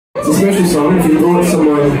a special song. If you brought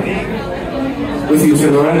someone with you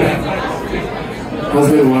tonight,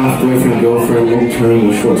 husband, wife, boyfriend, girlfriend, long-term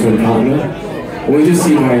or short-term partner, or just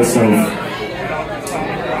you by yourself,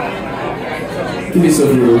 give yourself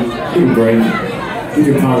a little break, give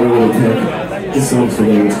your partner a little pep. This song's for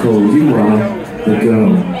them. It's called You Are the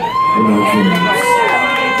Girl in Our Dreams.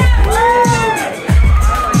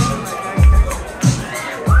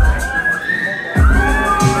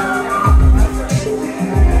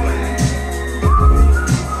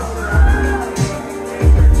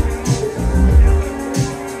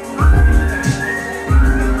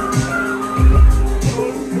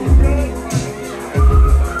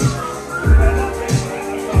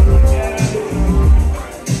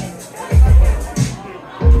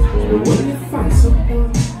 When you find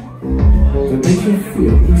someone that makes you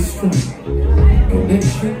feel this strong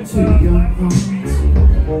connection to your heart,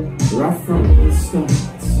 right from the start,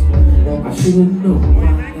 I should have known by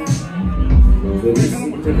now that it's in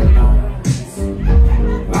their eyes.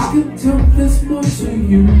 I can tell there's more to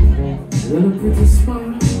you than a pretty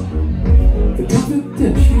smile. The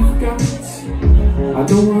confidence you've got, I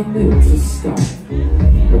don't want it to stop.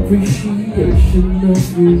 Appreciation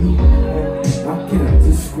of you, I can't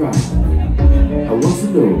describe. I want to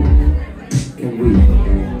know, can we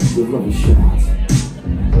give love a shot?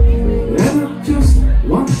 And I just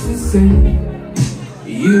want to say,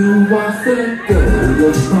 you are the girl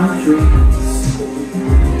of my dreams.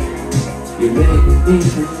 You make me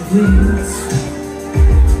complete,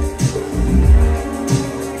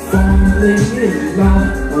 falling in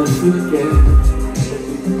love again.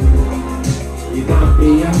 You got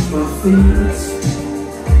me off my feet,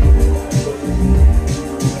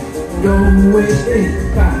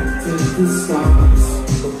 going back to the start.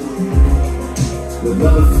 The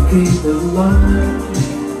love came along,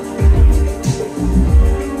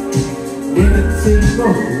 getting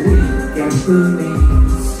more weak at the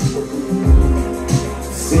knees,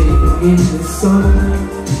 singing the song.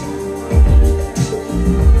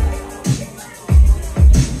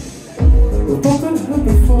 We've all been hurt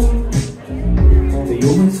before. They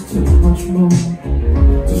always took much more,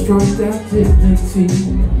 destroyed our dignity,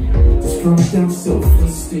 destroyed our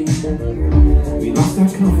self-esteem. We lost our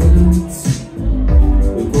confidence,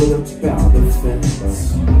 we put up the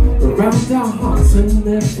fence around our hearts and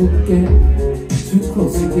never get too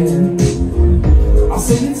close again. I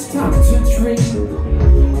say it's time to dream,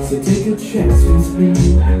 so take a chance with me.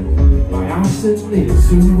 My eyes and ears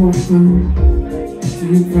are open to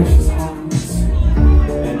your precious heart.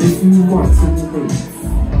 If you want to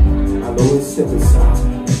leave, I'll always step aside.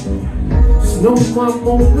 Just know I'm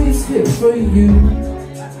always here for you.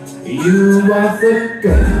 You are the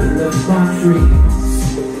girl of my dreams.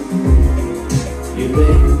 You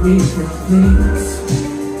make me complete,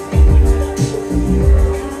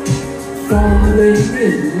 falling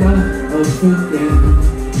in love again.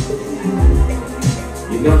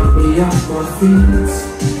 You knock me off my feet,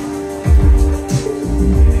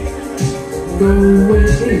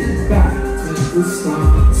 going back to the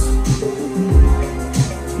start.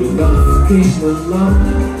 Your love came along,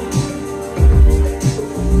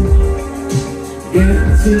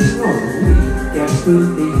 getting on weak at the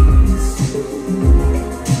knees,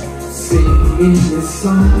 singing this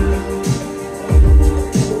song.